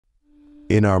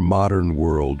In our modern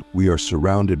world, we are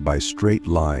surrounded by straight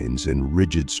lines and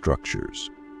rigid structures.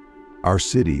 Our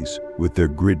cities, with their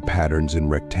grid patterns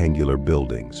and rectangular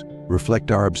buildings,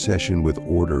 reflect our obsession with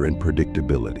order and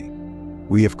predictability.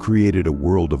 We have created a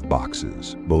world of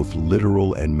boxes, both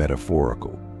literal and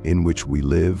metaphorical, in which we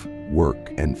live,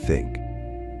 work, and think.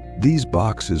 These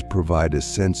boxes provide a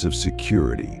sense of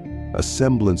security, a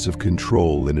semblance of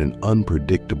control in an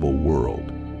unpredictable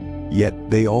world.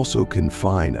 Yet they also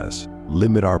confine us,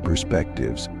 limit our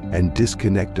perspectives, and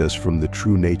disconnect us from the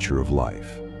true nature of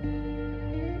life.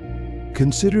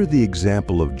 Consider the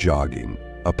example of jogging,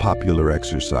 a popular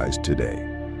exercise today.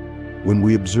 When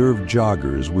we observe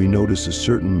joggers, we notice a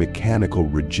certain mechanical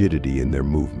rigidity in their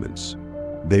movements.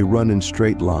 They run in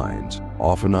straight lines,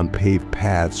 often on paved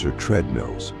paths or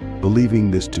treadmills,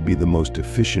 believing this to be the most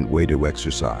efficient way to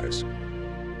exercise.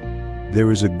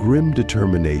 There is a grim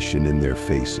determination in their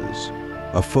faces,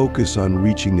 a focus on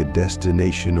reaching a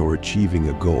destination or achieving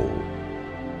a goal.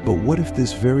 But what if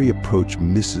this very approach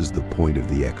misses the point of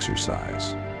the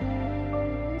exercise?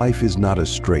 Life is not a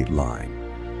straight line.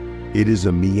 It is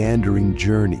a meandering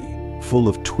journey, full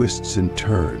of twists and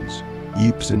turns,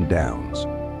 ups and downs.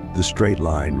 The straight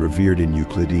line, revered in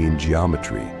Euclidean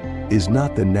geometry, is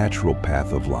not the natural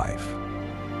path of life.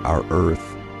 Our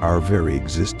Earth, our very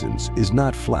existence, is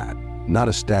not flat, not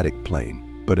a static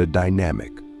plane, but a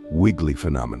dynamic, wiggly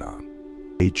phenomenon.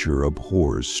 Nature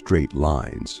abhors straight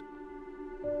lines.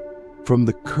 From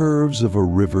the curves of a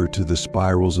river to the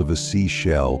spirals of a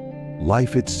seashell,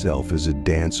 life itself is a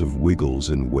dance of wiggles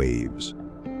and waves.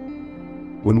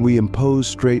 When we impose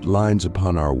straight lines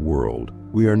upon our world,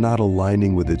 we are not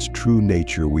aligning with its true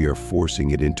nature. We are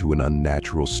forcing it into an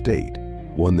unnatural state,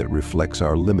 one that reflects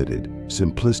our limited,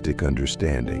 simplistic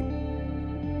understanding.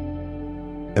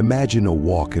 Imagine a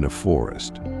walk in a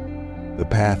forest. The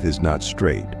path is not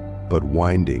straight, but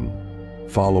winding,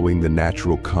 following the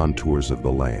natural contours of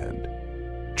the land.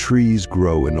 Trees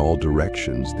grow in all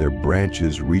directions, their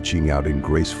branches reaching out in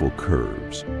graceful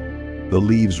curves. The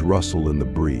leaves rustle in the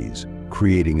breeze,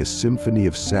 creating a symphony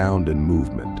of sound and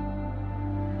movement.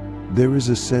 There is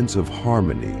a sense of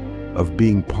harmony, of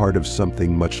being part of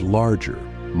something much larger,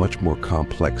 much more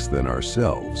complex than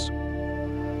ourselves.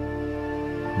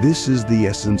 This is the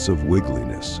essence of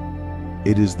wiggliness.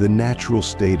 It is the natural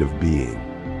state of being,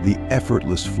 the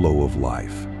effortless flow of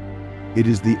life. It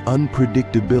is the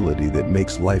unpredictability that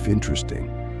makes life interesting,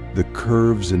 the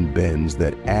curves and bends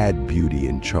that add beauty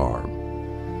and charm.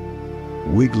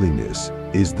 Wiggliness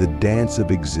is the dance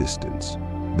of existence,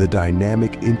 the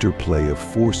dynamic interplay of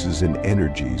forces and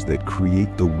energies that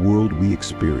create the world we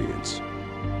experience.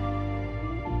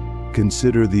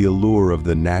 Consider the allure of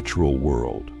the natural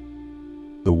world.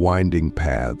 The winding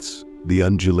paths, the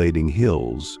undulating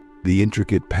hills, the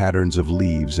intricate patterns of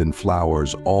leaves and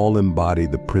flowers all embody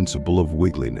the principle of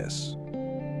wiggliness.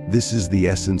 This is the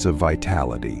essence of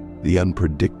vitality, the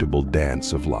unpredictable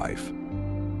dance of life.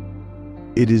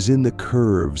 It is in the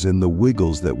curves and the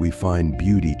wiggles that we find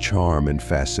beauty, charm, and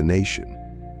fascination.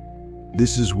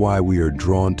 This is why we are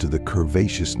drawn to the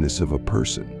curvaceousness of a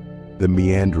person, the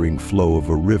meandering flow of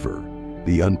a river,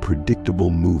 the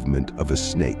unpredictable movement of a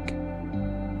snake.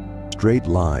 Straight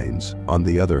lines, on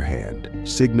the other hand,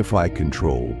 signify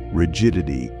control,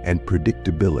 rigidity, and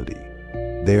predictability.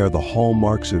 They are the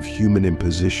hallmarks of human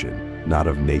imposition, not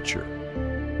of nature.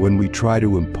 When we try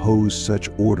to impose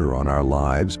such order on our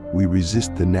lives, we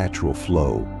resist the natural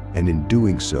flow, and in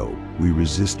doing so, we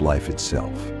resist life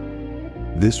itself.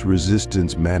 This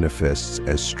resistance manifests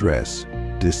as stress,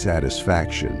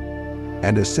 dissatisfaction,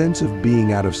 and a sense of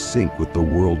being out of sync with the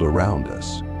world around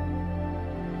us.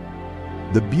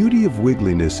 The beauty of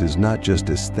wiggliness is not just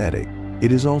aesthetic,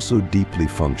 it is also deeply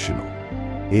functional.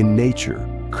 In nature,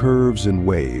 curves and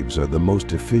waves are the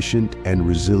most efficient and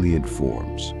resilient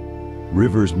forms.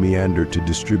 Rivers meander to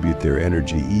distribute their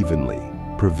energy evenly,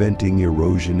 preventing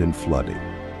erosion and flooding.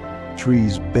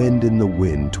 Trees bend in the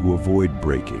wind to avoid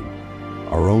breaking.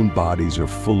 Our own bodies are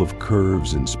full of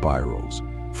curves and spirals,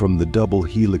 from the double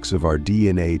helix of our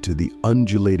DNA to the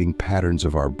undulating patterns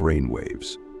of our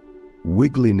brainwaves.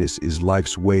 Wiggliness is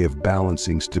life's way of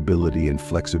balancing stability and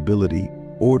flexibility,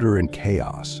 order and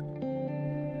chaos.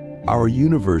 Our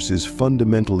universe is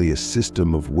fundamentally a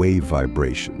system of wave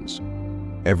vibrations.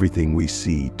 Everything we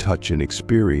see, touch, and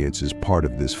experience is part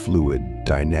of this fluid,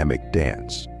 dynamic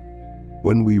dance.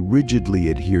 When we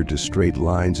rigidly adhere to straight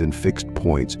lines and fixed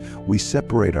points, we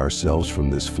separate ourselves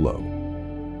from this flow.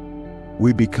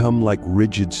 We become like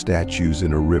rigid statues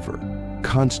in a river,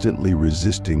 constantly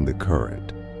resisting the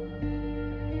current.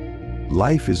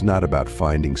 Life is not about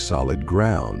finding solid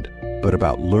ground, but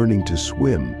about learning to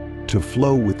swim, to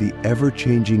flow with the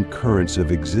ever-changing currents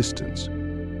of existence.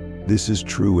 This is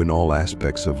true in all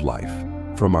aspects of life,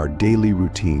 from our daily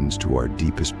routines to our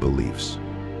deepest beliefs.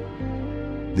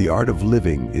 The art of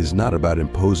living is not about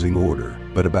imposing order,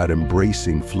 but about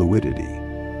embracing fluidity.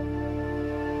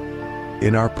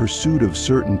 In our pursuit of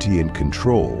certainty and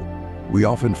control, we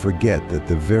often forget that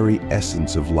the very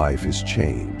essence of life is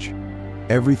change.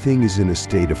 Everything is in a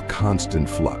state of constant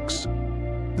flux.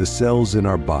 The cells in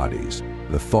our bodies,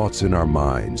 the thoughts in our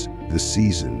minds, the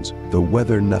seasons, the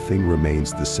weather, nothing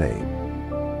remains the same.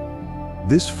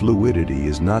 This fluidity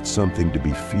is not something to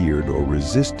be feared or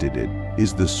resisted. It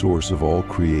is the source of all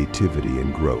creativity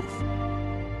and growth.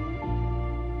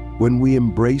 When we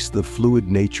embrace the fluid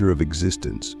nature of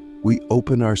existence, we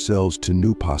open ourselves to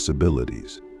new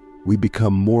possibilities. We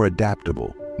become more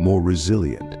adaptable, more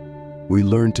resilient. We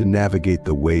learn to navigate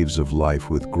the waves of life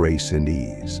with grace and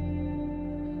ease.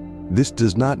 This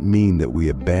does not mean that we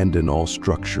abandon all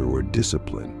structure or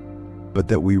discipline, but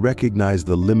that we recognize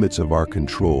the limits of our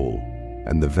control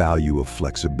and the value of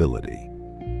flexibility.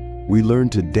 We learn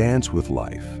to dance with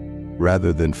life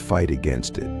rather than fight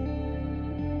against it.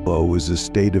 Flow is a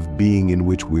state of being in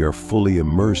which we are fully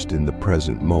immersed in the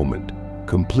present moment,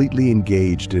 completely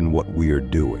engaged in what we are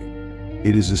doing.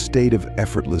 It is a state of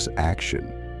effortless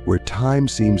action, where time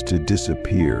seems to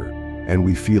disappear and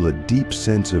we feel a deep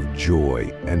sense of joy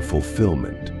and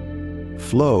fulfillment.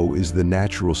 Flow is the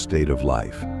natural state of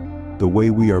life, the way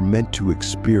we are meant to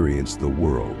experience the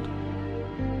world.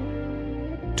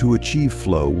 To achieve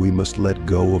flow, we must let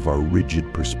go of our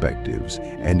rigid perspectives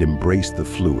and embrace the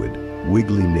fluid,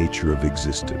 wiggly nature of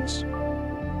existence.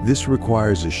 This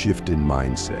requires a shift in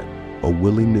mindset, a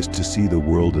willingness to see the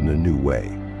world in a new way.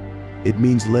 It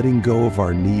means letting go of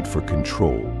our need for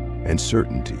control and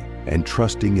certainty and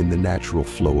trusting in the natural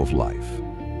flow of life.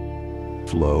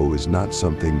 Flow is not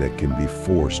something that can be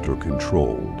forced or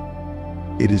controlled.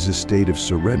 It is a state of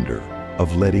surrender,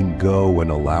 of letting go and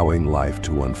allowing life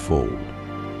to unfold.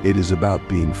 It is about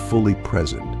being fully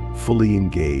present, fully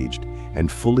engaged,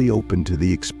 and fully open to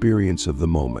the experience of the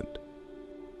moment.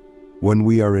 When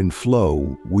we are in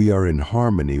flow, we are in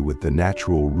harmony with the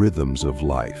natural rhythms of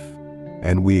life,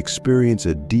 and we experience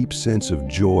a deep sense of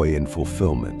joy and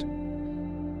fulfillment.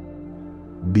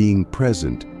 Being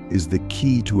present is the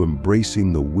key to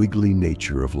embracing the wiggly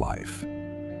nature of life.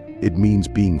 It means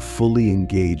being fully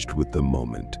engaged with the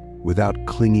moment, without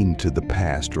clinging to the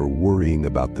past or worrying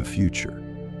about the future.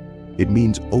 It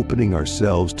means opening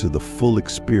ourselves to the full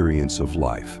experience of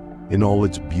life in all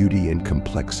its beauty and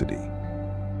complexity.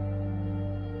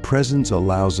 Presence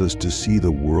allows us to see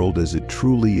the world as it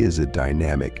truly is, a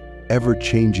dynamic,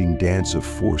 ever-changing dance of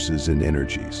forces and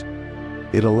energies.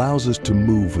 It allows us to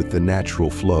move with the natural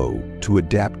flow, to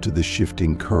adapt to the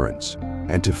shifting currents,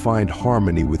 and to find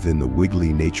harmony within the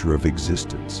wiggly nature of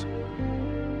existence.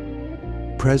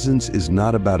 Presence is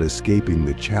not about escaping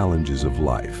the challenges of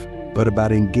life, but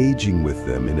about engaging with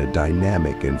them in a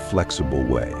dynamic and flexible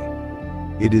way.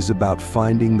 It is about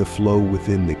finding the flow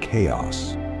within the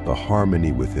chaos, the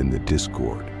harmony within the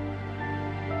discord.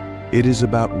 It is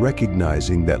about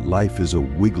recognizing that life is a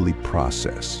wiggly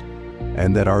process,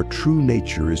 and that our true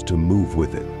nature is to move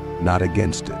with it, not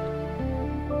against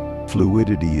it.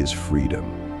 Fluidity is freedom.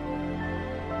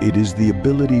 It is the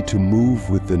ability to move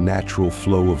with the natural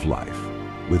flow of life,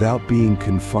 without being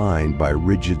confined by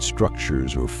rigid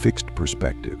structures or fixed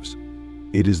perspectives.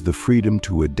 It is the freedom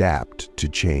to adapt, to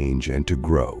change, and to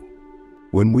grow.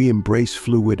 When we embrace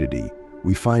fluidity,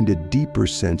 we find a deeper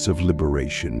sense of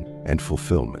liberation and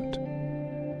fulfillment.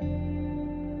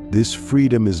 This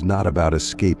freedom is not about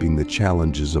escaping the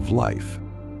challenges of life,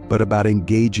 but about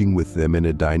engaging with them in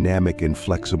a dynamic and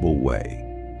flexible way.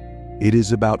 It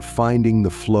is about finding the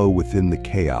flow within the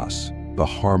chaos, the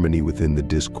harmony within the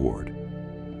discord.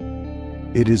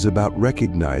 It is about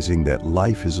recognizing that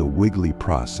life is a wiggly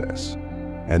process,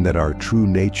 and that our true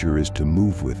nature is to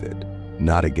move with it,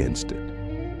 not against it.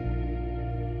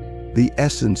 The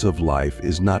essence of life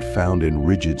is not found in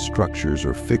rigid structures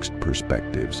or fixed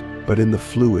perspectives, but in the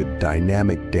fluid,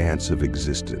 dynamic dance of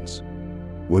existence.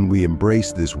 When we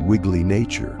embrace this wiggly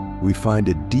nature, we find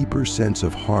a deeper sense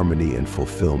of harmony and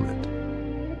fulfillment.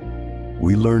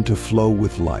 We learn to flow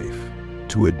with life,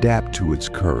 to adapt to its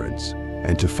currents,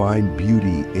 and to find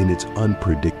beauty in its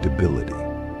unpredictability.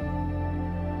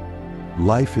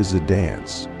 Life is a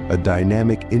dance, a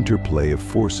dynamic interplay of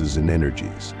forces and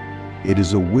energies. It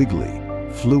is a wiggly,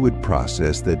 fluid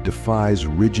process that defies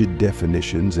rigid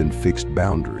definitions and fixed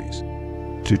boundaries.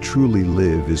 To truly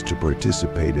live is to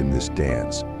participate in this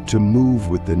dance, to move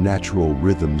with the natural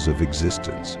rhythms of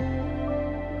existence.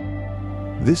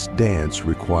 This dance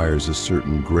requires a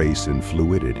certain grace and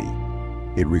fluidity.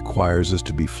 It requires us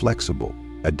to be flexible,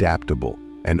 adaptable,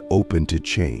 and open to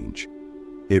change.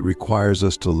 It requires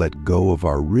us to let go of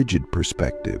our rigid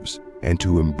perspectives and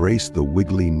to embrace the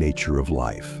wiggly nature of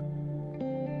life.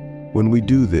 When we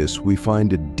do this, we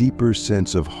find a deeper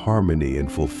sense of harmony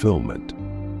and fulfillment.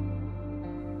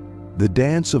 The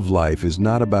dance of life is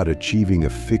not about achieving a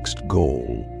fixed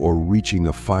goal or reaching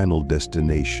a final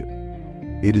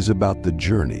destination. It is about the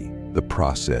journey, the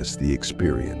process, the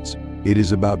experience. It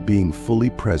is about being fully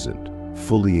present,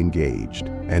 fully engaged,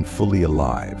 and fully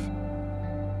alive.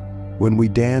 When we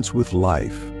dance with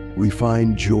life, we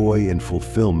find joy and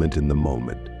fulfillment in the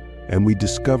moment, and we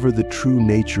discover the true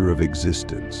nature of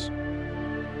existence.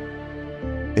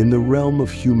 In the realm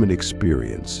of human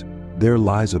experience, there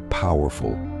lies a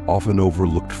powerful, often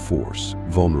overlooked force,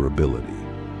 vulnerability.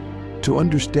 To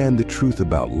understand the truth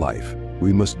about life,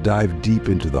 we must dive deep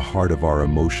into the heart of our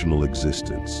emotional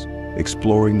existence,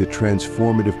 exploring the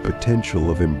transformative potential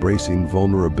of embracing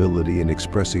vulnerability and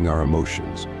expressing our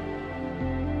emotions.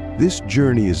 This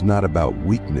journey is not about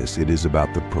weakness, it is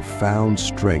about the profound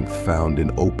strength found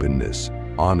in openness,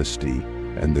 honesty,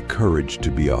 and the courage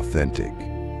to be authentic.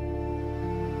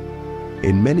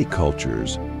 In many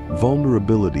cultures,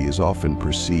 vulnerability is often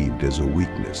perceived as a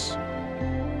weakness.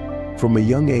 From a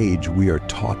young age, we are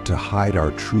taught to hide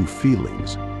our true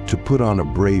feelings, to put on a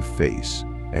brave face,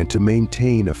 and to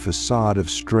maintain a facade of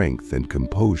strength and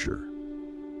composure.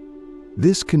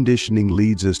 This conditioning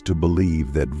leads us to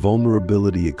believe that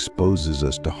vulnerability exposes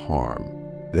us to harm,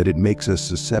 that it makes us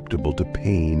susceptible to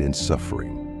pain and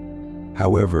suffering.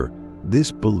 However,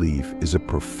 this belief is a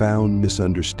profound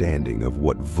misunderstanding of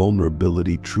what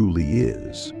vulnerability truly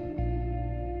is.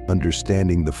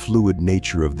 Understanding the fluid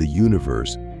nature of the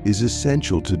universe is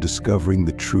essential to discovering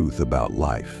the truth about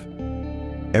life.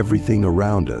 Everything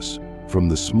around us, from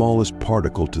the smallest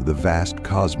particle to the vast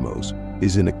cosmos,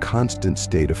 is in a constant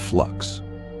state of flux.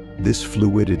 This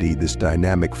fluidity, this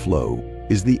dynamic flow,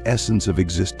 is the essence of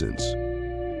existence.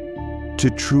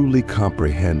 To truly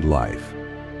comprehend life,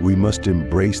 we must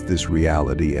embrace this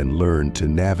reality and learn to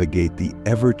navigate the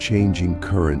ever-changing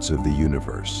currents of the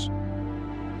universe.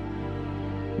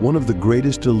 One of the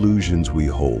greatest illusions we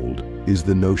hold is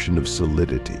the notion of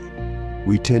solidity.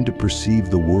 We tend to perceive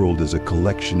the world as a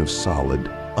collection of solid,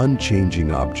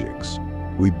 unchanging objects.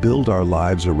 We build our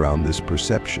lives around this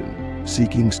perception,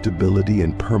 seeking stability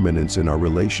and permanence in our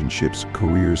relationships,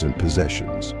 careers, and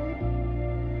possessions.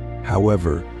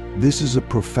 However, this is a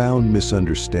profound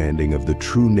misunderstanding of the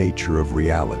true nature of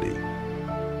reality.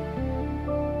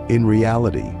 In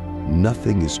reality,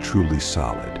 nothing is truly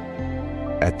solid.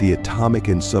 At the atomic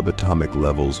and subatomic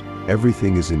levels,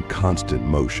 everything is in constant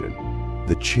motion.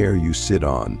 The chair you sit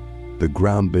on, the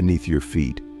ground beneath your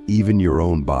feet, even your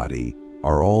own body,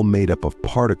 are all made up of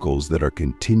particles that are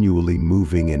continually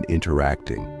moving and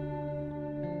interacting.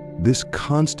 This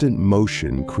constant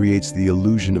motion creates the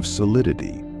illusion of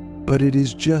solidity, but it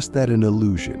is just that, an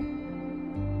illusion.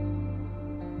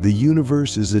 The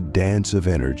universe is a dance of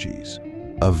energies,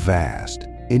 a vast,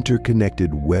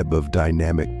 interconnected web of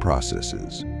dynamic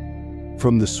processes.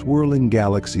 From the swirling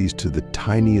galaxies to the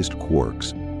tiniest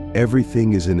quarks,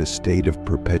 everything is in a state of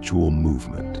perpetual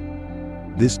movement.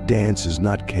 This dance is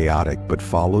not chaotic but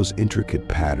follows intricate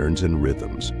patterns and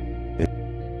rhythms.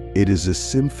 It is a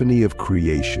symphony of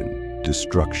creation,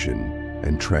 destruction,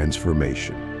 and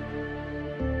transformation.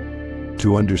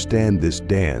 To understand this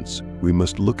dance, we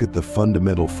must look at the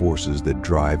fundamental forces that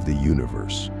drive the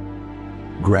universe.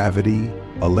 Gravity,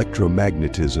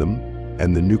 electromagnetism,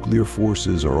 and the nuclear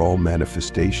forces are all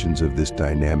manifestations of this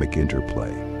dynamic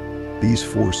interplay. These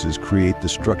forces create the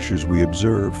structures we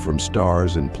observe, from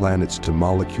stars and planets to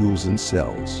molecules and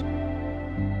cells.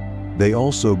 They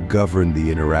also govern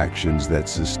the interactions that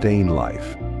sustain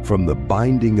life, from the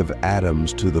binding of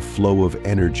atoms to the flow of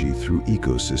energy through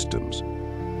ecosystems.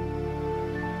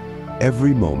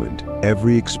 Every moment,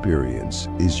 every experience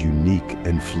is unique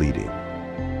and fleeting.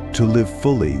 To live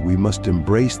fully, we must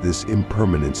embrace this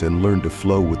impermanence and learn to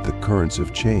flow with the currents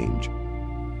of change.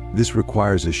 This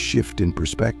requires a shift in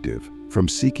perspective, from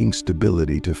seeking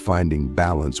stability to finding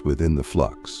balance within the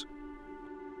flux.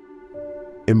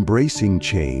 Embracing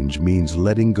change means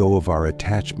letting go of our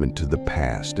attachment to the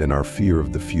past and our fear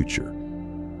of the future.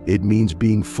 It means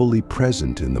being fully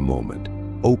present in the moment,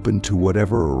 open to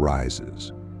whatever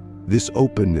arises. This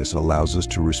openness allows us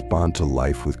to respond to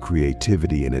life with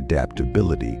creativity and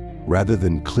adaptability, rather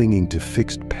than clinging to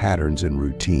fixed patterns and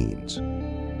routines.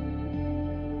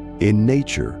 In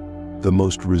nature, the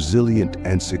most resilient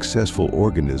and successful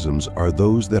organisms are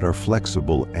those that are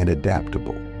flexible and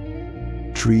adaptable.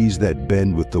 Trees that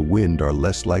bend with the wind are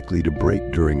less likely to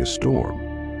break during a storm.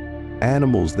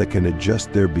 Animals that can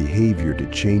adjust their behavior to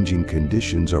changing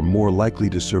conditions are more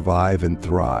likely to survive and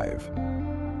thrive.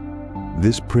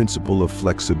 This principle of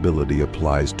flexibility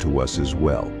applies to us as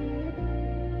well.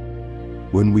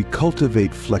 When we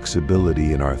cultivate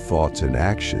flexibility in our thoughts and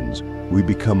actions, we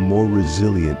become more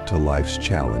resilient to life's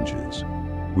challenges.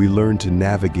 We learn to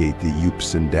navigate the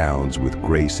ups and downs with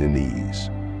grace and ease.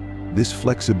 This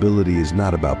flexibility is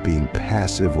not about being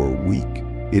passive or weak.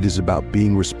 It is about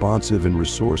being responsive and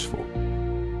resourceful.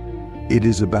 It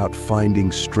is about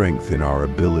finding strength in our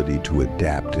ability to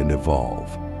adapt and evolve.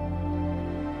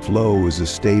 Flow is a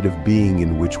state of being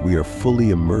in which we are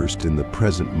fully immersed in the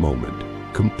present moment,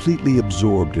 completely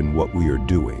absorbed in what we are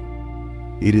doing.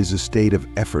 It is a state of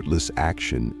effortless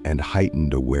action and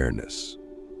heightened awareness.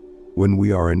 When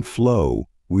we are in flow,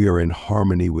 we are in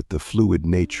harmony with the fluid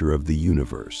nature of the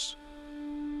universe.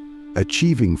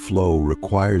 Achieving flow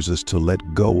requires us to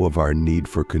let go of our need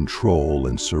for control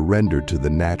and surrender to the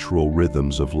natural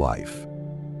rhythms of life.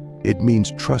 It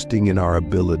means trusting in our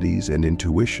abilities and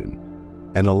intuition,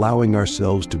 and allowing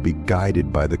ourselves to be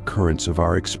guided by the currents of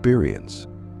our experience.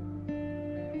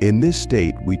 In this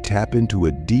state, we tap into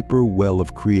a deeper well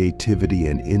of creativity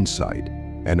and insight,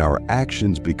 and our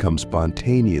actions become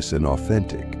spontaneous and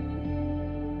authentic.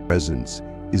 Presence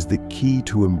is the key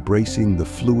to embracing the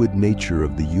fluid nature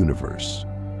of the universe.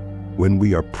 When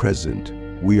we are present,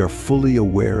 we are fully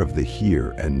aware of the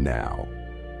here and now.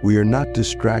 We are not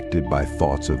distracted by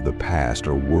thoughts of the past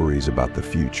or worries about the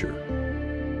future.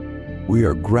 We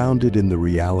are grounded in the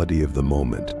reality of the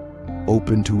moment,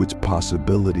 open to its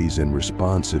possibilities and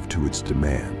responsive to its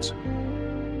demands.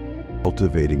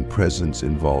 Cultivating presence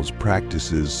involves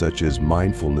practices such as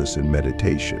mindfulness and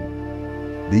meditation.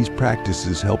 These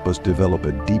practices help us develop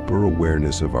a deeper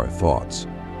awareness of our thoughts,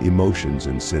 emotions,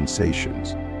 and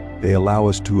sensations. They allow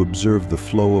us to observe the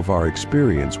flow of our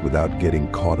experience without getting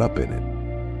caught up in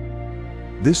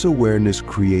it. This awareness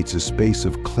creates a space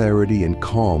of clarity and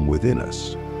calm within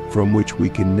us, from which we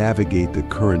can navigate the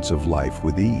currents of life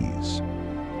with ease.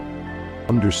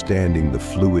 Understanding the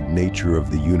fluid nature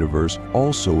of the universe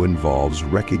also involves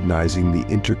recognizing the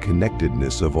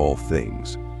interconnectedness of all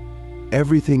things.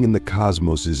 Everything in the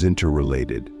cosmos is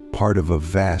interrelated, part of a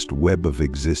vast web of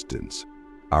existence.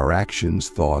 Our actions,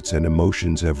 thoughts, and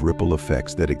emotions have ripple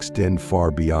effects that extend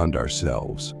far beyond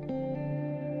ourselves.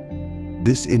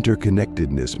 This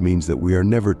interconnectedness means that we are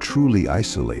never truly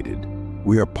isolated.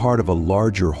 We are part of a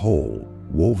larger whole,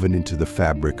 woven into the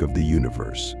fabric of the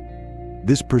universe.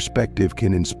 This perspective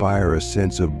can inspire a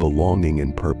sense of belonging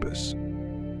and purpose.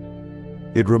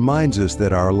 It reminds us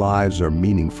that our lives are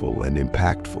meaningful and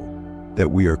impactful, that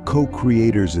we are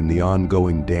co-creators in the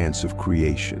ongoing dance of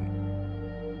creation.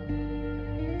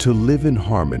 To live in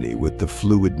harmony with the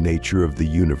fluid nature of the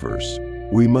universe,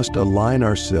 we must align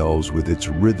ourselves with its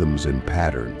rhythms and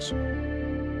patterns.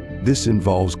 This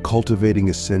involves cultivating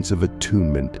a sense of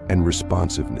attunement and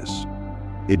responsiveness.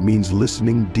 It means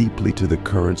listening deeply to the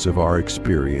currents of our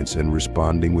experience and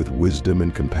responding with wisdom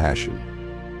and compassion.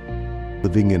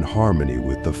 Living in harmony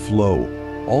with the flow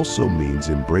also means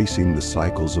embracing the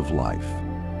cycles of life.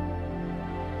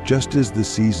 Just as the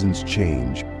seasons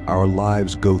change, our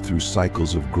lives go through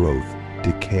cycles of growth,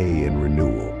 decay, and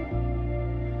renewal.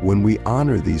 When we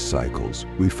honor these cycles,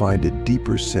 we find a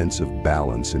deeper sense of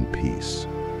balance and peace.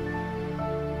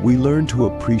 We learn to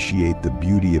appreciate the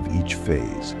beauty of each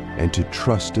phase and to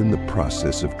trust in the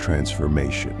process of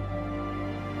transformation.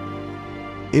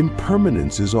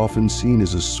 Impermanence is often seen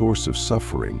as a source of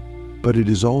suffering, but it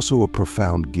is also a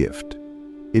profound gift.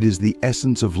 It is the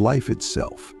essence of life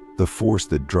itself, the force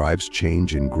that drives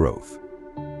change and growth.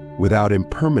 Without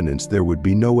impermanence, there would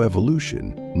be no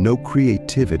evolution, no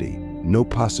creativity, no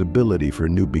possibility for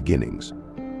new beginnings.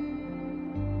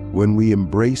 When we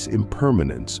embrace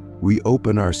impermanence, we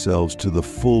open ourselves to the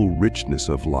full richness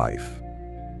of life.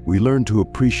 We learn to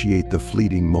appreciate the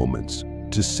fleeting moments,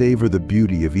 to savor the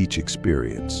beauty of each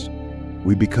experience.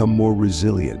 We become more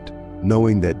resilient,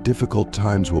 knowing that difficult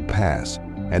times will pass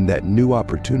and that new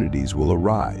opportunities will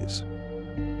arise.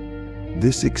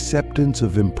 This acceptance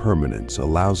of impermanence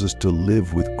allows us to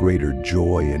live with greater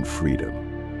joy and freedom.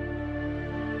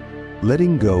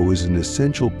 Letting go is an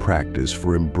essential practice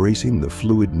for embracing the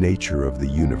fluid nature of the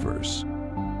universe.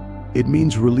 It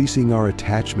means releasing our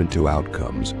attachment to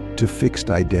outcomes, to fixed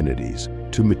identities,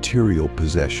 to material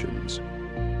possessions.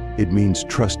 It means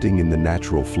trusting in the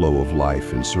natural flow of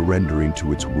life and surrendering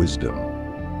to its wisdom.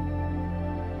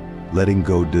 Letting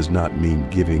go does not mean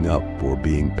giving up or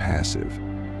being passive.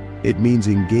 It means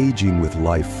engaging with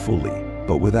life fully,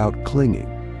 but without clinging.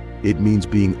 It means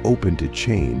being open to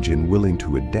change and willing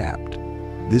to adapt.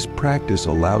 This practice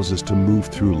allows us to move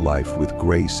through life with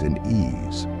grace and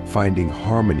ease, finding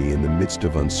harmony in the midst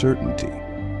of uncertainty.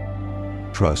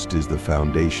 Trust is the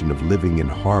foundation of living in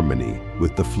harmony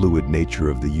with the fluid nature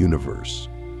of the universe.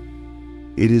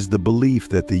 It is the belief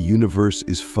that the universe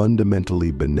is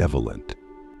fundamentally benevolent,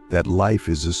 that life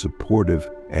is a supportive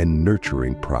and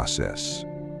nurturing process.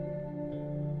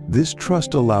 This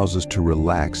trust allows us to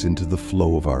relax into the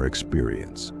flow of our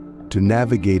experience, to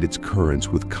navigate its currents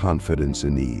with confidence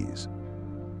and ease.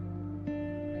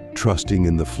 Trusting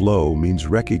in the flow means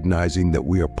recognizing that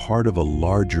we are part of a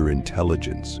larger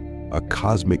intelligence, a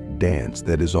cosmic dance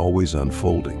that is always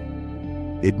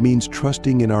unfolding. It means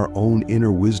trusting in our own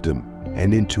inner wisdom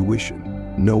and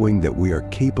intuition, knowing that we are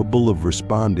capable of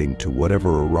responding to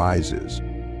whatever arises.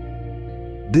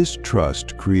 This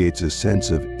trust creates a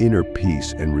sense of inner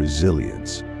peace and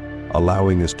resilience,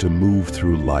 allowing us to move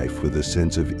through life with a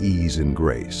sense of ease and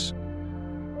grace.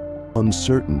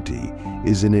 Uncertainty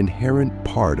is an inherent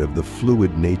part of the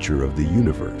fluid nature of the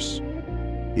universe.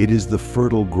 It is the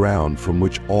fertile ground from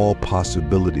which all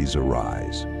possibilities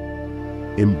arise.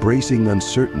 Embracing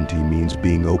uncertainty means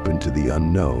being open to the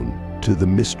unknown, to the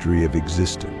mystery of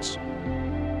existence.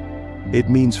 It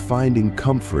means finding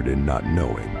comfort in not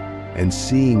knowing and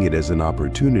seeing it as an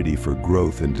opportunity for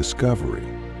growth and discovery.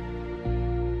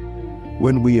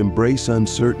 When we embrace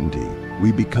uncertainty,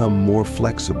 we become more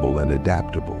flexible and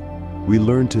adaptable. We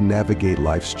learn to navigate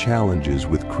life's challenges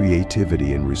with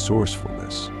creativity and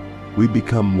resourcefulness. We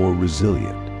become more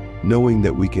resilient, knowing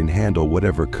that we can handle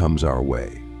whatever comes our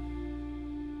way.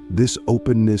 This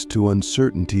openness to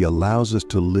uncertainty allows us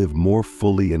to live more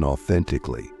fully and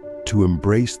authentically, to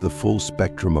embrace the full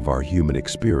spectrum of our human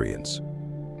experience.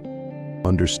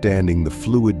 Understanding the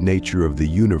fluid nature of the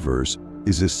universe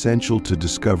is essential to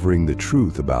discovering the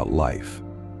truth about life.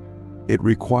 It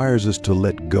requires us to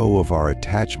let go of our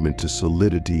attachment to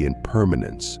solidity and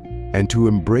permanence, and to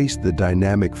embrace the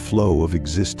dynamic flow of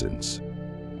existence.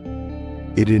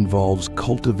 It involves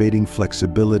cultivating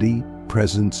flexibility,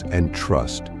 presence, and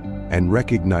trust, and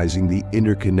recognizing the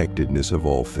interconnectedness of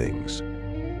all things.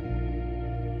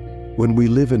 When we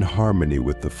live in harmony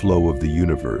with the flow of the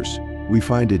universe, we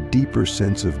find a deeper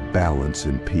sense of balance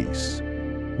and peace.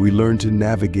 We learn to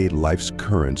navigate life's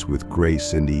currents with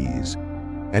grace and ease,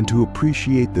 and to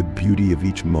appreciate the beauty of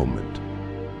each moment.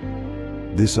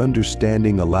 This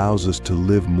understanding allows us to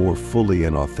live more fully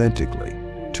and authentically,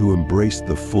 to embrace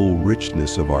the full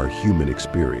richness of our human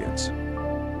experience.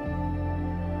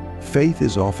 Faith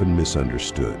is often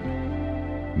misunderstood.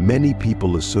 Many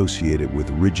people associate it with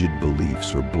rigid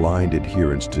beliefs or blind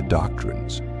adherence to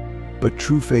doctrines. But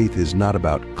true faith is not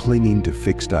about clinging to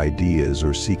fixed ideas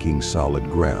or seeking solid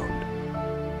ground.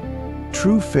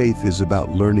 True faith is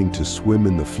about learning to swim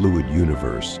in the fluid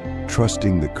universe,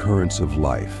 trusting the currents of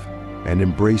life, and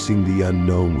embracing the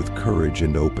unknown with courage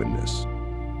and openness.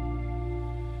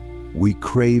 We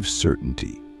crave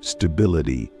certainty,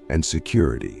 stability, and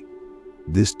security.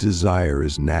 This desire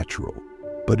is natural,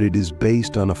 but it is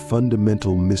based on a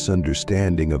fundamental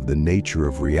misunderstanding of the nature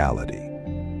of reality.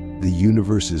 The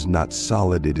universe is not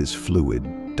solid, it is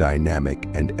fluid, dynamic,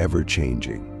 and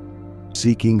ever-changing.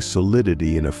 Seeking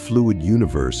solidity in a fluid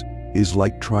universe is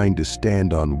like trying to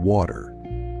stand on water.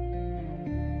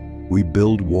 We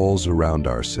build walls around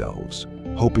ourselves,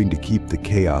 hoping to keep the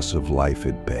chaos of life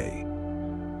at bay.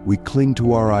 We cling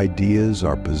to our ideas,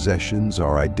 our possessions,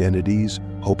 our identities,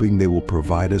 hoping they will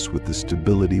provide us with the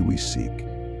stability we seek.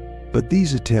 But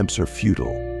these attempts are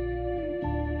futile.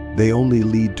 They only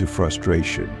lead to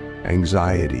frustration,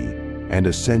 anxiety, and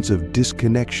a sense of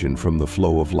disconnection from the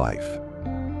flow of life.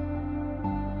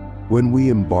 When we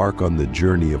embark on the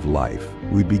journey of life,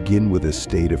 we begin with a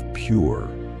state of pure,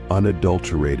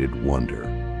 unadulterated wonder.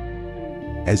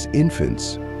 As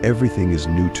infants, everything is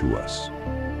new to us.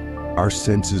 Our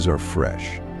senses are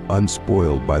fresh,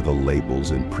 unspoiled by the labels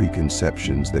and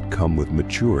preconceptions that come with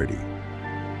maturity.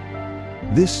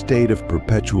 This state of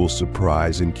perpetual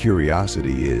surprise and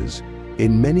curiosity is,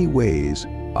 in many ways,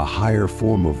 a higher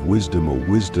form of wisdom, a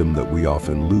wisdom that we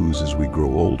often lose as we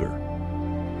grow older.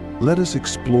 Let us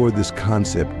explore this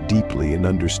concept deeply and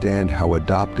understand how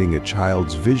adopting a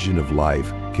child's vision of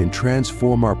life can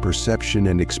transform our perception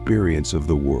and experience of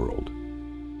the world.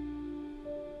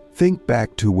 Think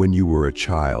back to when you were a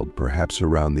child, perhaps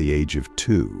around the age of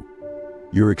 2.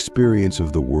 Your experience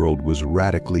of the world was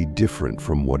radically different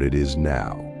from what it is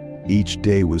now. Each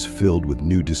day was filled with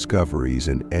new discoveries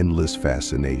and endless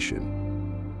fascination.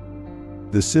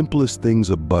 The simplest things,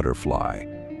 a butterfly,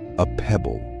 a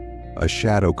pebble, a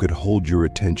shadow, could hold your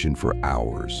attention for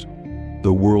hours.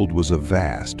 The world was a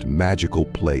vast, magical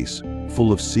place,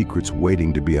 full of secrets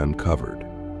waiting to be uncovered.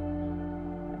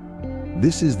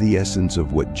 This is the essence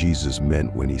of what Jesus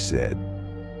meant when he said,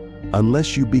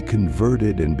 "Unless you be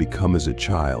converted and become as a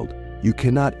child, you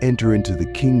cannot enter into the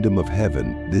kingdom of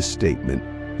heaven." This statement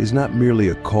is not merely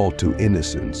a call to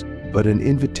innocence, but an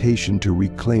invitation to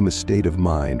reclaim a state of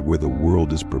mind where the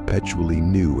world is perpetually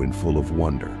new and full of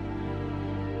wonder.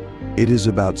 It is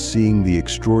about seeing the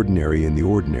extraordinary in the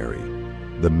ordinary,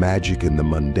 the magic in the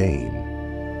mundane.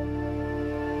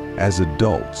 As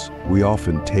adults, we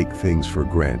often take things for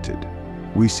granted.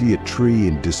 We see a tree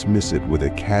and dismiss it with a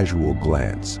casual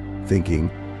glance,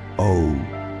 thinking, "Oh,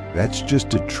 that's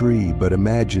just a tree." But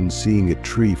imagine seeing a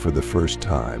tree for the first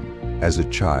time, as a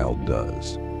child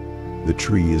does. The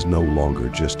tree is no longer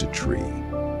just a tree.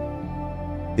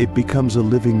 It becomes a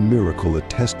living miracle, a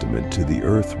testament to the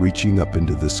earth reaching up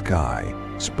into the sky,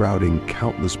 sprouting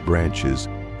countless branches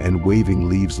and waving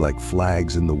leaves like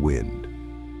flags in the wind.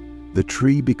 The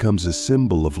tree becomes a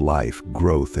symbol of life,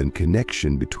 growth, and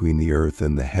connection between the earth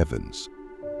and the heavens.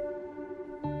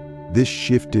 This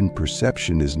shift in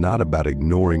perception is not about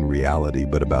ignoring reality,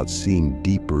 but about seeing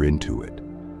deeper into it.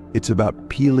 It's about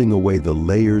peeling away the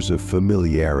layers of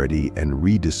familiarity and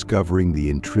rediscovering the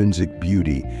intrinsic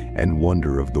beauty and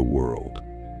wonder of the world.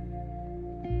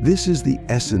 This is the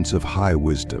essence of high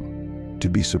wisdom, to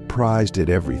be surprised at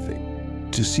everything,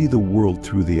 to see the world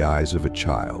through the eyes of a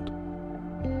child.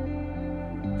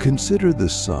 Consider the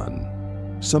sun,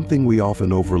 something we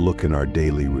often overlook in our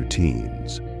daily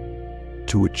routines.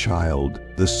 To a child,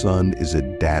 the sun is a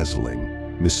dazzling,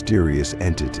 mysterious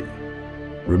entity.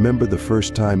 Remember the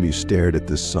first time you stared at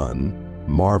the sun,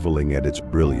 marveling at its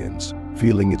brilliance,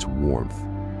 feeling its warmth,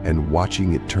 and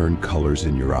watching it turn colors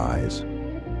in your eyes?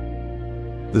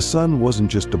 The sun wasn't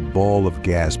just a ball of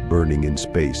gas burning in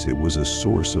space, it was a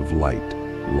source of light,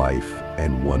 life,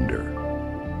 and wonder.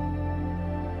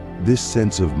 This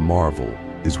sense of marvel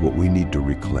is what we need to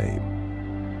reclaim.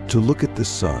 To look at the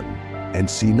sun and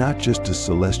see not just a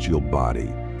celestial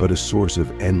body, but a source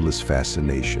of endless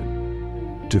fascination.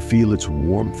 To feel its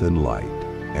warmth and light,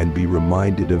 and be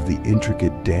reminded of the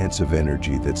intricate dance of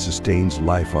energy that sustains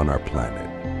life on our planet.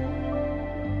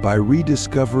 By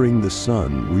rediscovering the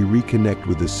sun, we reconnect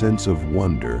with a sense of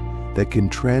wonder that can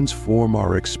transform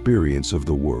our experience of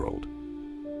the world.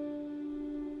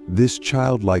 This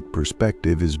childlike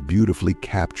perspective is beautifully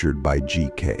captured by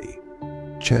G.K.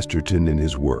 Chesterton in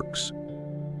his works.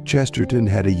 Chesterton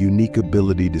had a unique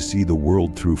ability to see the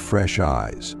world through fresh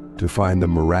eyes, to find the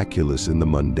miraculous in the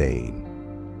mundane.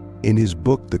 In his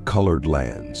book, The Colored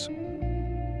Lands,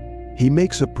 he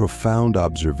makes a profound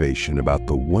observation about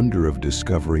the wonder of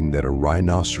discovering that a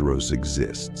rhinoceros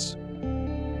exists.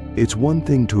 It's one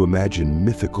thing to imagine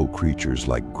mythical creatures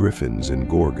like griffins and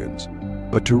gorgons,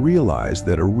 but to realize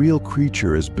that a real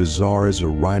creature as bizarre as a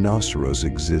rhinoceros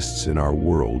exists in our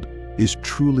world is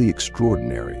truly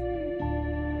extraordinary.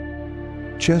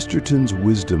 Chesterton's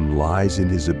wisdom lies in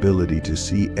his ability to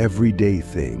see everyday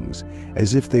things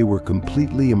as if they were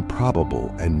completely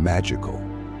improbable and magical.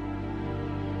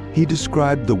 He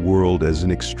described the world as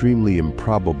an extremely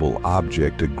improbable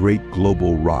object, a great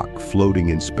global rock floating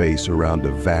in space around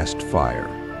a vast fire,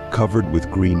 covered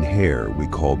with green hair we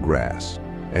call grass,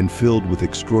 and filled with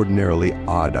extraordinarily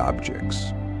odd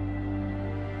objects.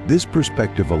 This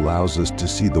perspective allows us to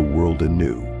see the world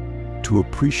anew, to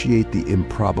appreciate the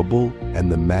improbable and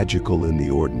the magical in the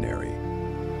ordinary.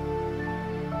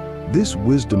 This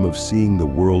wisdom of seeing the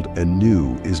world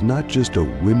anew is not just a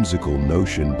whimsical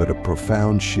notion, but a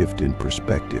profound shift in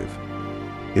perspective.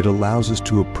 It allows us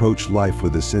to approach life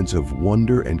with a sense of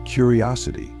wonder and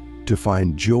curiosity, to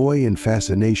find joy and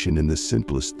fascination in the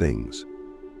simplest things.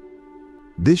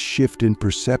 This shift in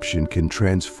perception can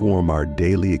transform our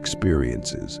daily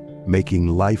experiences, making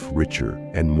life richer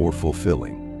and more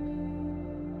fulfilling.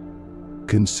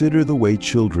 Consider the way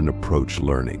children approach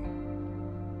learning.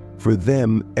 For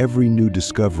them, every new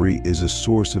discovery is a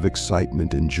source of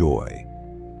excitement and joy.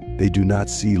 They do not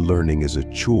see learning as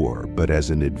a chore, but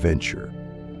as an adventure.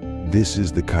 This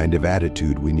is the kind of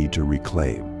attitude we need to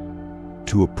reclaim.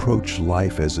 To approach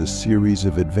life as a series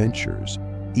of adventures,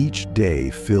 each day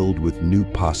filled with new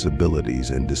possibilities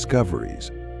and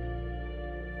discoveries.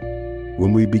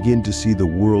 When we begin to see the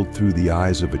world through the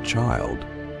eyes of a child,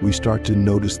 we start to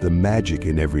notice the magic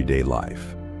in everyday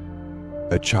life.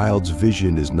 A child's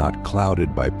vision is not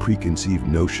clouded by preconceived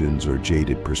notions or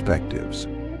jaded perspectives.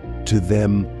 To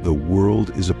them, the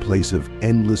world is a place of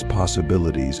endless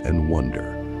possibilities and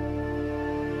wonder.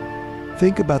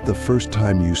 Think about the first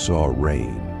time you saw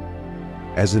rain.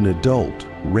 As an adult,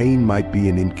 rain might be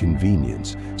an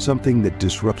inconvenience, something that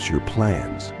disrupts your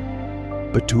plans.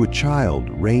 But to a child,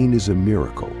 rain is a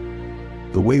miracle.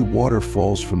 The way water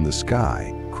falls from the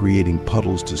sky, creating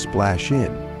puddles to splash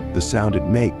in, the sound it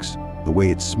makes, the way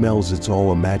it smells, it's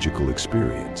all a magical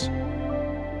experience.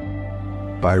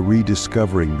 By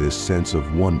rediscovering this sense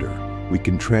of wonder, we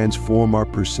can transform our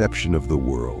perception of the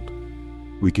world.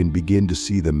 We can begin to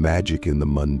see the magic in the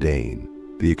mundane,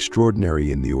 the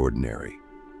extraordinary in the ordinary.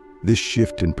 This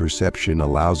shift in perception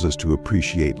allows us to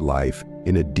appreciate life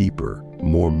in a deeper,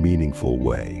 more meaningful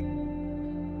way.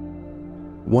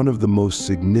 One of the most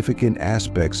significant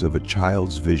aspects of a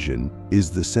child's vision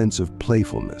is the sense of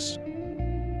playfulness.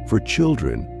 For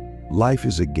children, life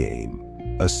is a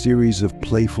game, a series of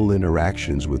playful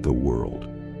interactions with the world.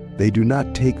 They do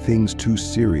not take things too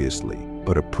seriously,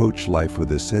 but approach life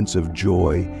with a sense of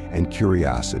joy and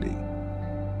curiosity.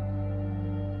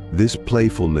 This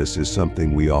playfulness is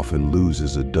something we often lose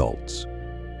as adults.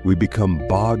 We become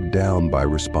bogged down by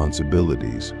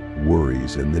responsibilities,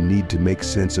 worries, and the need to make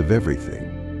sense of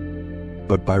everything.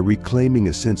 But by reclaiming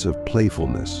a sense of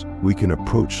playfulness, we can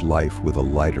approach life with a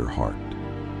lighter heart.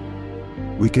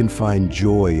 We can find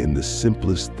joy in the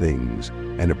simplest things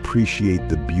and appreciate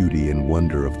the beauty and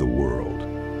wonder of the world.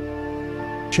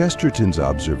 Chesterton's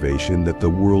observation that the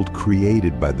world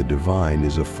created by the divine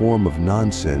is a form of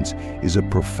nonsense is a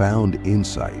profound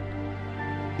insight.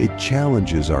 It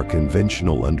challenges our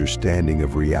conventional understanding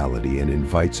of reality and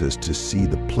invites us to see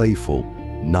the playful,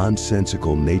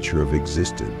 nonsensical nature of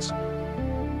existence.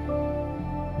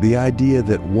 The idea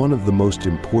that one of the most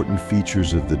important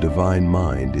features of the divine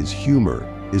mind is humor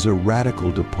is a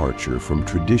radical departure from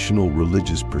traditional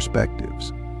religious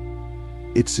perspectives.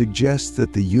 It suggests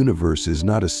that the universe is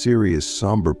not a serious,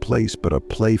 somber place, but a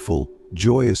playful,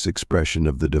 joyous expression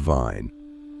of the divine.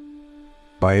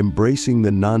 By embracing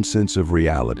the nonsense of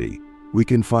reality, we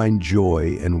can find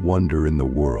joy and wonder in the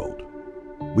world.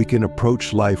 We can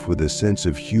approach life with a sense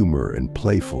of humor and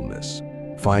playfulness,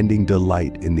 finding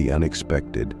delight in the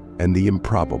unexpected and the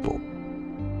improbable.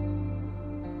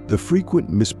 The frequent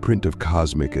misprint of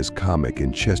cosmic as comic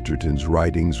in Chesterton's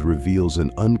writings reveals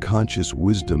an unconscious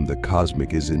wisdom. The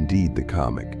cosmic is indeed the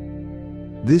comic.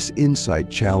 This insight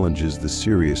challenges the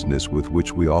seriousness with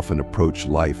which we often approach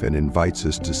life and invites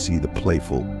us to see the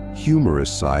playful,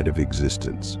 humorous side of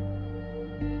existence.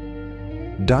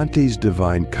 Dante's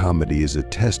Divine Comedy is a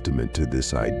testament to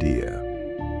this idea.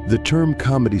 The term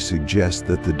comedy suggests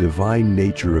that the divine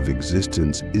nature of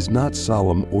existence is not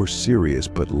solemn or serious,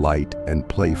 but light and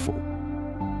playful.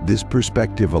 This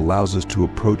perspective allows us to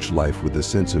approach life with a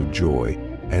sense of joy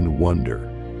and wonder,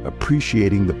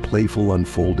 appreciating the playful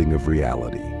unfolding of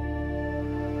reality.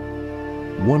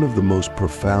 One of the most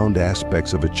profound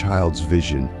aspects of a child's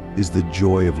vision is the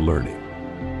joy of learning.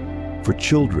 For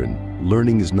children,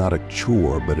 learning is not a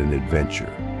chore but an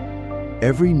adventure.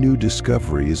 Every new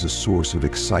discovery is a source of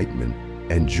excitement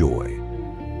and joy.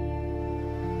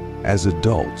 As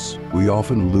adults, we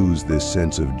often lose this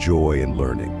sense of joy in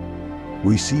learning.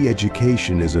 We see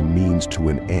education as a means to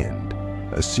an end,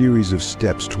 a series of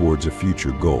steps towards a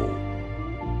future goal.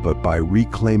 But by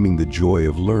reclaiming the joy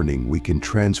of learning, we can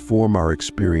transform our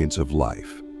experience of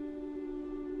life.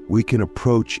 We can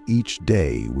approach each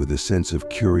day with a sense of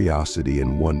curiosity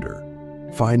and wonder,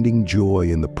 finding joy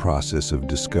in the process of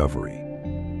discovery.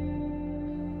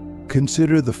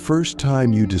 Consider the first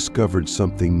time you discovered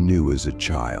something new as a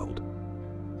child.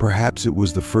 Perhaps it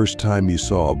was the first time you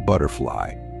saw a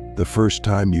butterfly, the first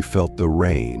time you felt the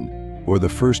rain, or the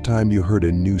first time you heard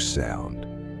a new sound.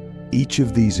 Each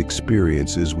of these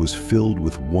experiences was filled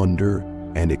with wonder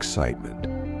and excitement.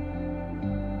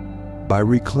 By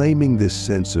reclaiming this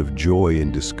sense of joy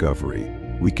in discovery,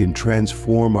 we can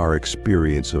transform our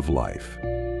experience of life.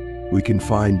 We can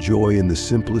find joy in the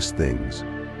simplest things,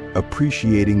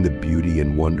 appreciating the beauty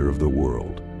and wonder of the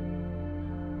world.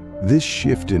 This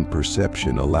shift in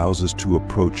perception allows us to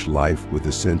approach life with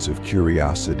a sense of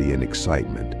curiosity and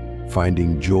excitement,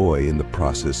 finding joy in the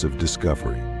process of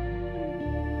discovery.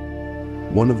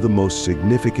 One of the most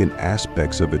significant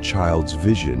aspects of a child's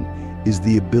vision is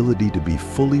the ability to be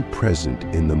fully present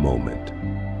in the moment.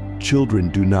 Children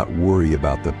do not worry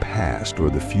about the past or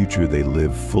the future. They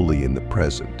live fully in the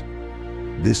present.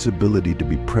 This ability to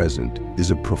be present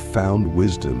is a profound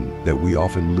wisdom that we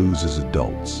often lose as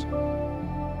adults.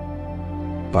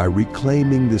 By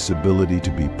reclaiming this ability to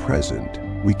be present,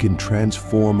 we can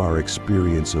transform our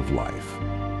experience of life.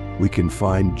 We can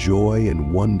find joy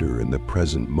and wonder in the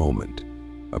present moment,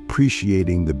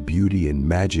 appreciating the beauty and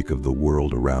magic of the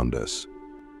world around us.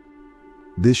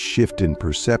 This shift in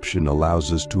perception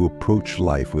allows us to approach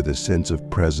life with a sense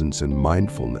of presence and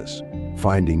mindfulness,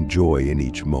 finding joy in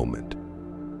each moment.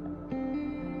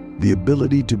 The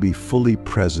ability to be fully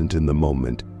present in the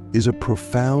moment is a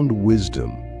profound wisdom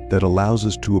that allows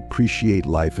us to appreciate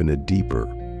life in a deeper,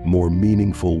 more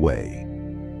meaningful way.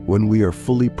 When we are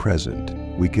fully present,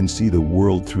 we can see the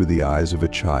world through the eyes of a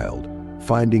child,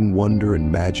 finding wonder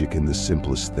and magic in the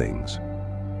simplest things.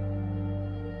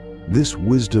 This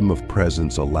wisdom of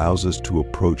presence allows us to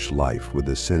approach life with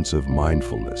a sense of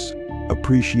mindfulness,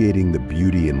 appreciating the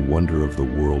beauty and wonder of the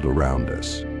world around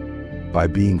us. By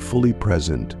being fully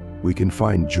present, we can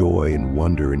find joy and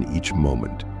wonder in each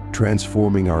moment,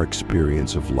 transforming our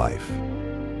experience of life.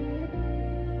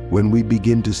 When we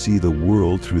begin to see the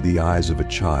world through the eyes of a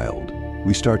child,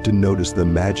 we start to notice the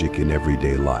magic in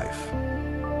everyday life.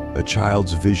 A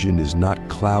child's vision is not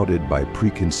clouded by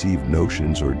preconceived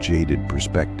notions or jaded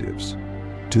perspectives.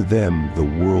 To them,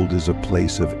 the world is a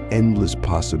place of endless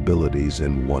possibilities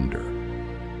and wonder.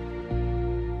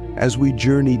 As we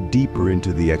journey deeper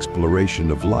into the exploration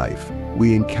of life,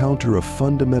 we encounter a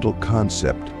fundamental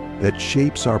concept that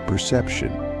shapes our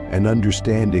perception and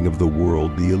understanding of the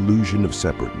world: the illusion of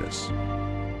separateness.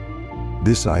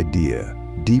 This idea,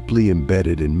 deeply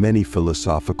embedded in many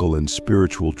philosophical and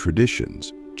spiritual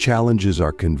traditions, challenges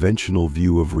our conventional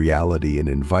view of reality and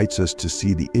invites us to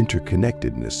see the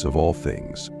interconnectedness of all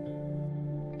things.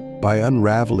 By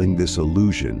unraveling this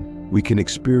illusion, we can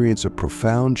experience a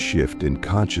profound shift in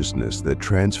consciousness that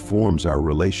transforms our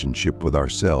relationship with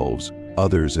ourselves,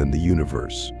 others, and the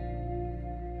universe.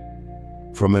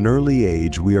 From an early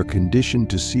age, we are conditioned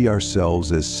to see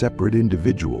ourselves as separate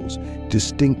individuals,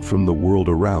 distinct from the world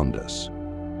around us.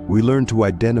 We learn to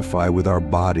identify with our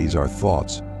bodies, our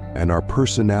thoughts, and our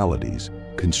personalities,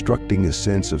 constructing a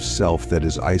sense of self that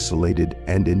is isolated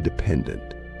and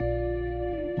independent.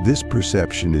 This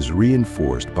perception is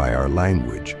reinforced by our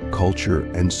language, culture,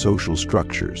 and social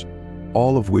structures,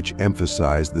 all of which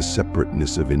emphasize the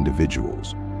separateness of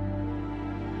individuals.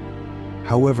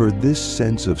 However, this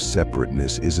sense of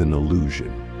separateness is an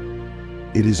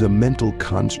illusion. It is a mental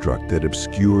construct that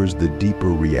obscures the deeper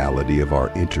reality of our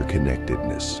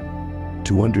interconnectedness.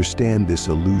 To understand this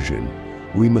illusion,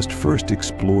 we must first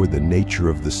explore the nature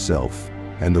of the self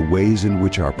and the ways in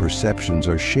which our perceptions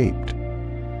are shaped.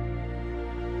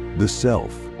 The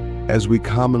self, as we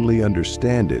commonly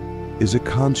understand it, is a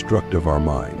construct of our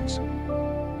minds.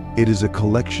 It is a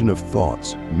collection of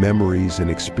thoughts, memories, and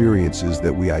experiences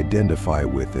that we identify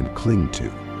with and cling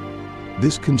to.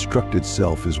 This constructed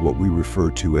self is what we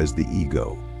refer to as the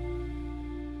ego.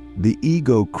 The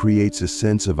ego creates a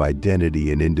sense of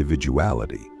identity and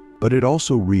individuality, but it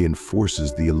also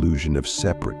reinforces the illusion of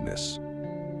separateness.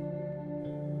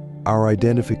 Our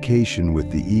identification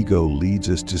with the ego leads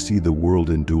us to see the world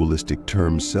in dualistic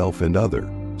terms: self and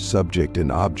other, subject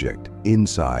and object,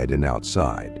 inside and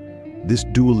outside. This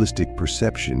dualistic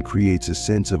perception creates a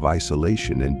sense of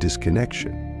isolation and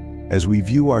disconnection, as we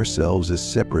view ourselves as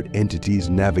separate entities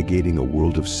navigating a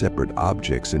world of separate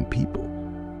objects and people.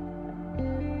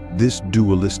 This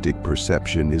dualistic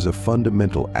perception is a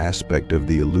fundamental aspect of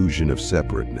the illusion of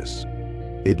separateness.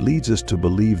 It leads us to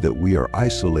believe that we are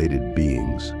isolated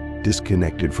beings,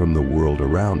 disconnected from the world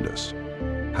around us.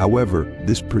 However,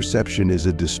 this perception is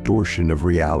a distortion of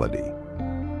reality.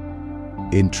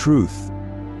 In truth,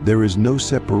 there is no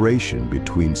separation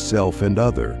between self and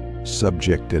other,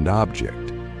 subject and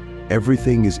object.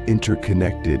 Everything is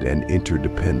interconnected and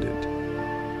interdependent.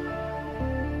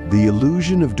 The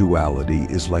illusion of duality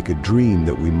is like a dream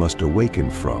that we must awaken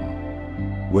from.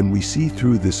 When we see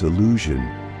through this illusion,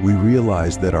 we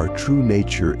realize that our true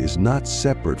nature is not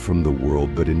separate from the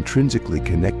world but intrinsically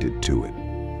connected to it.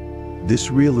 This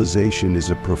realization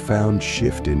is a profound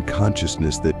shift in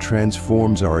consciousness that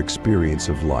transforms our experience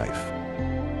of life.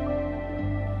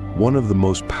 One of the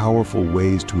most powerful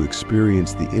ways to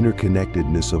experience the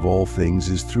interconnectedness of all things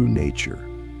is through nature.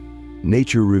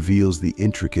 Nature reveals the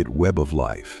intricate web of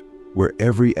life, where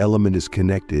every element is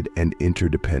connected and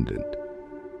interdependent.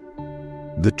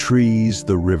 The trees,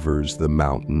 the rivers, the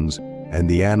mountains, and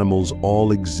the animals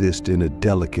all exist in a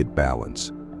delicate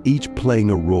balance, each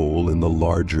playing a role in the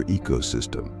larger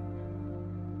ecosystem.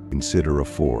 Consider a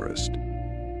forest.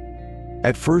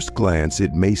 At first glance,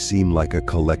 it may seem like a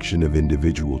collection of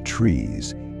individual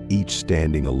trees, each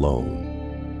standing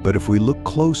alone. But if we look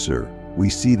closer, we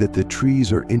see that the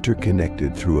trees are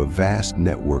interconnected through a vast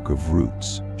network of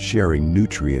roots, sharing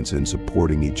nutrients and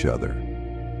supporting each other.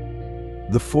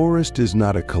 The forest is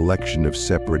not a collection of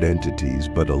separate entities,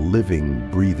 but a living,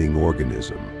 breathing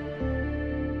organism.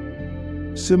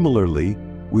 Similarly,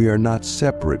 we are not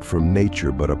separate from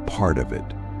nature, but a part of it.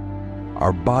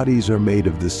 Our bodies are made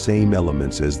of the same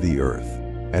elements as the earth,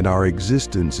 and our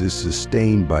existence is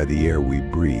sustained by the air we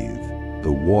breathe,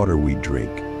 the water we drink,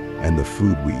 and the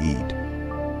food we eat.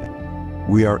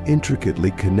 We are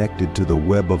intricately connected to the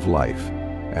web of life,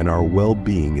 and our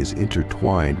well-being is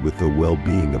intertwined with the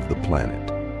well-being of the planet.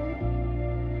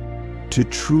 To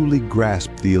truly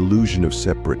grasp the illusion of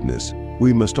separateness,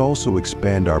 we must also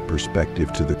expand our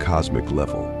perspective to the cosmic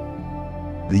level.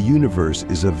 The universe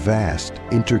is a vast,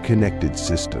 interconnected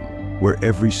system where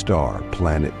every star,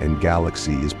 planet, and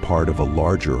galaxy is part of a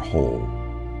larger whole.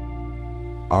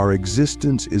 Our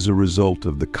existence is a result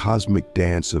of the cosmic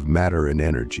dance of matter and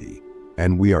energy,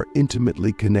 and we are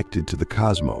intimately connected to the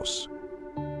cosmos.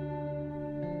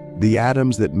 The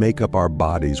atoms that make up our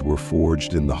bodies were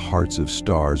forged in the hearts of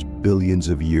stars billions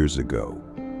of years ago.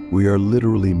 We are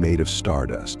literally made of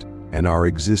stardust, and our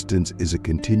existence is a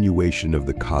continuation of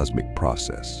the cosmic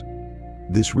process.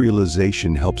 This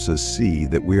realization helps us see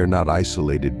that we are not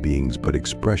isolated beings but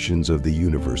expressions of the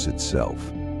universe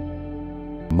itself.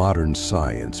 Modern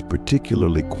science,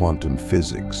 particularly quantum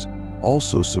physics,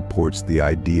 also supports the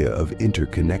idea of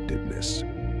interconnectedness.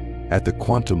 At the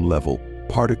quantum level,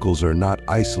 particles are not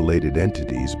isolated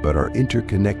entities but are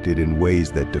interconnected in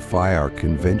ways that defy our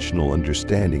conventional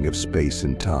understanding of space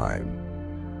and time.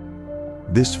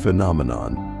 This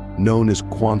phenomenon, known as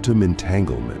quantum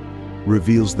entanglement,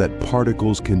 reveals that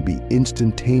particles can be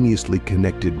instantaneously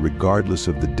connected regardless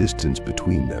of the distance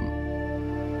between them.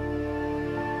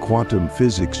 Quantum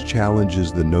physics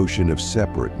challenges the notion of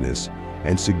separateness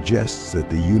and suggests that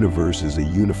the universe is a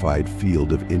unified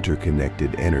field of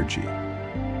interconnected energy.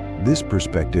 This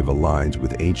perspective aligns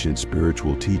with ancient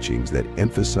spiritual teachings that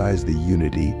emphasize the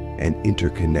unity and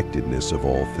interconnectedness of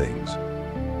all things.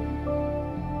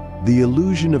 The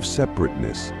illusion of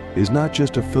separateness is not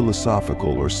just a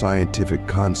philosophical or scientific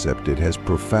concept, it has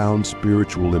profound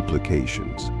spiritual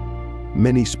implications.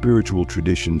 Many spiritual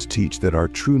traditions teach that our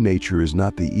true nature is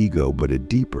not the ego but a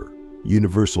deeper,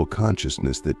 universal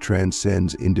consciousness that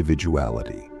transcends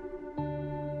individuality.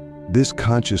 This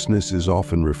consciousness is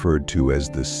often referred to as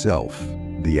the self,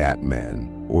 the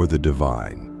Atman, or the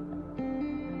divine.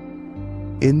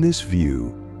 In this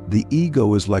view, the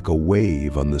ego is like a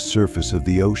wave on the surface of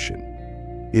the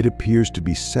ocean. It appears to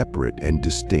be separate and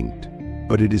distinct,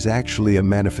 but it is actually a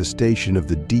manifestation of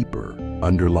the deeper,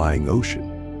 underlying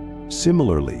ocean.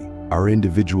 Similarly, our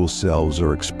individual selves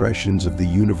are expressions of the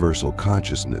universal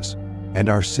consciousness, and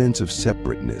our sense of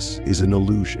separateness is an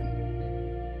illusion.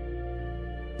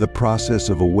 The process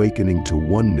of awakening to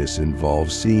oneness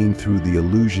involves seeing through the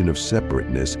illusion of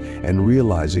separateness and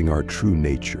realizing our true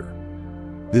nature.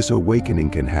 This awakening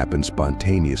can happen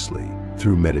spontaneously,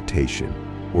 through meditation,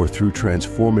 or through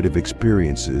transformative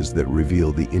experiences that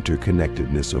reveal the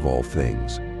interconnectedness of all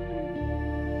things.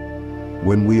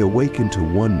 When we awaken to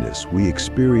oneness, we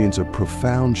experience a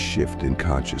profound shift in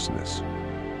consciousness.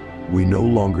 We no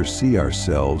longer see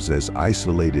ourselves as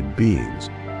isolated beings,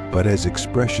 but as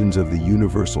expressions of the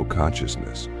universal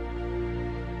consciousness.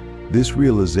 This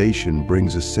realization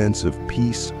brings a sense of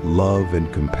peace, love,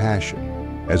 and compassion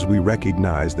as we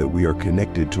recognize that we are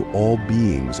connected to all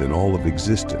beings and all of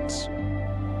existence.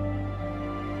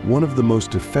 One of the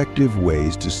most effective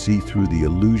ways to see through the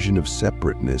illusion of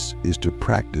separateness is to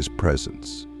practice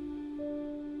presence.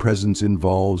 Presence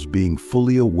involves being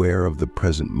fully aware of the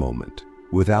present moment,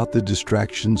 without the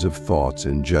distractions of thoughts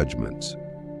and judgments.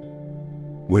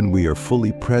 When we are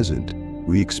fully present,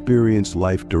 we experience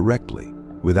life directly,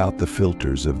 without the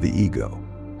filters of the ego.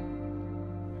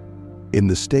 In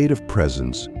the state of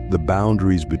presence, the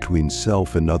boundaries between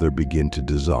self and other begin to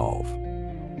dissolve.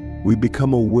 We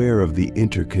become aware of the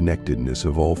interconnectedness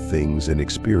of all things and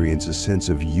experience a sense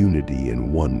of unity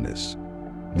and oneness.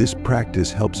 This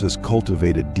practice helps us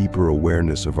cultivate a deeper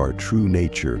awareness of our true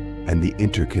nature and the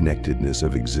interconnectedness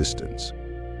of existence.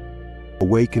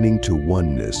 Awakening to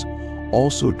oneness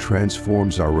also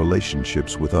transforms our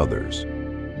relationships with others.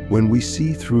 When we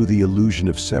see through the illusion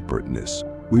of separateness,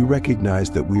 we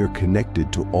recognize that we are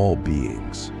connected to all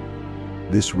beings.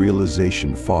 This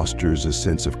realization fosters a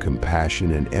sense of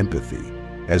compassion and empathy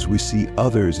as we see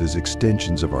others as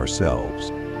extensions of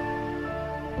ourselves.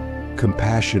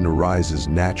 Compassion arises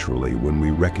naturally when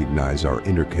we recognize our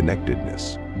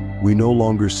interconnectedness. We no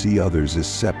longer see others as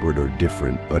separate or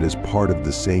different, but as part of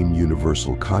the same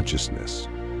universal consciousness.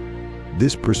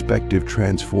 This perspective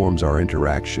transforms our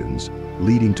interactions,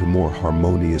 leading to more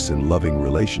harmonious and loving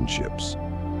relationships.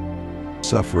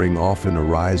 Suffering often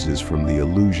arises from the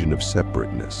illusion of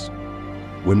separateness.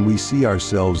 When we see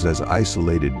ourselves as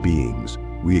isolated beings,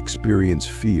 we experience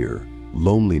fear,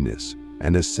 loneliness,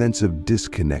 and a sense of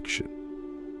disconnection.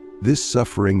 This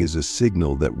suffering is a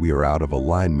signal that we are out of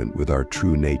alignment with our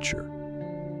true nature.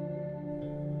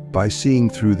 By seeing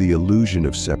through the illusion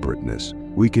of separateness,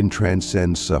 we can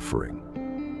transcend suffering.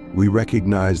 We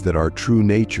recognize that our true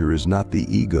nature is not the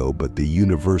ego but the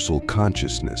universal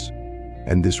consciousness.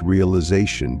 and this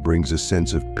realization brings a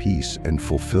sense of peace and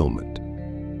fulfillment.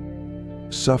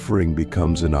 Suffering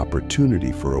becomes an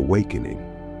opportunity for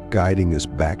awakening, guiding us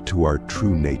back to our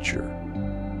true nature.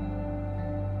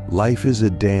 Life is a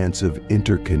dance of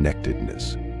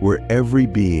interconnectedness, where every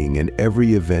being and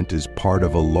every event is part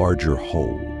of a larger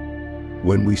whole.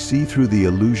 When we see through the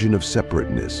illusion of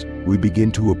separateness, we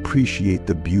begin to appreciate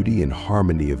the beauty and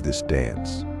harmony of this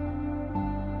dance.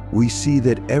 We see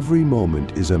that every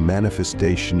moment is a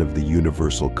manifestation of the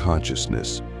universal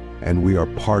consciousness, and we are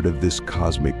part of this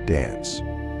cosmic dance.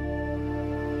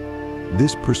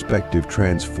 This perspective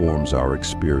transforms our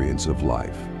experience of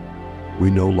life.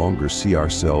 We no longer see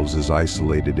ourselves as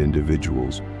isolated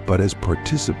individuals, but as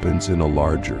participants in a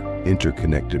larger,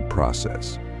 interconnected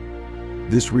process.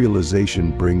 This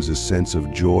realization brings a sense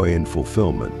of joy and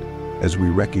fulfillment as we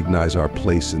recognize our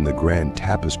place in the grand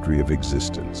tapestry of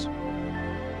existence.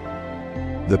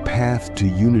 The path to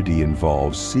unity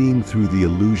involves seeing through the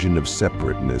illusion of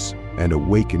separateness and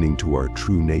awakening to our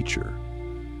true nature.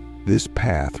 This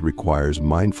path requires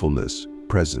mindfulness,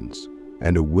 presence,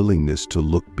 and a willingness to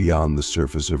look beyond the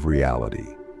surface of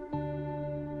reality.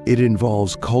 It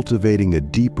involves cultivating a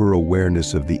deeper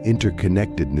awareness of the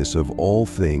interconnectedness of all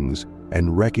things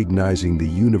and recognizing the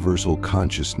universal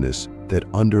consciousness that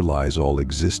underlies all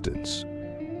existence.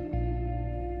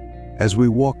 As we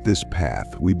walk this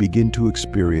path, we begin to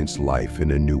experience life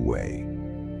in a new way.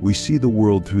 We see the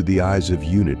world through the eyes of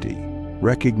unity,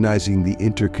 recognizing the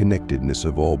interconnectedness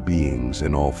of all beings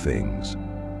and all things.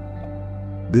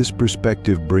 This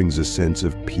perspective brings a sense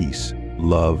of peace,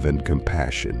 love, and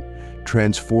compassion,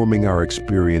 transforming our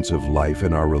experience of life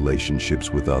and our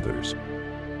relationships with others.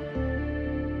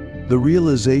 The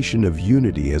realization of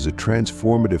unity has a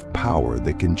transformative power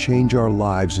that can change our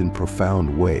lives in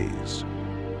profound ways.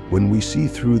 When we see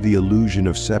through the illusion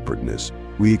of separateness,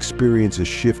 we experience a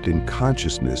shift in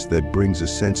consciousness that brings a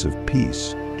sense of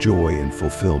peace, joy, and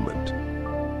fulfillment.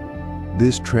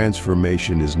 This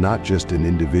transformation is not just an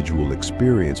individual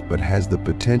experience, but has the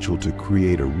potential to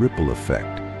create a ripple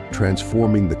effect,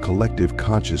 transforming the collective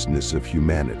consciousness of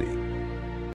humanity.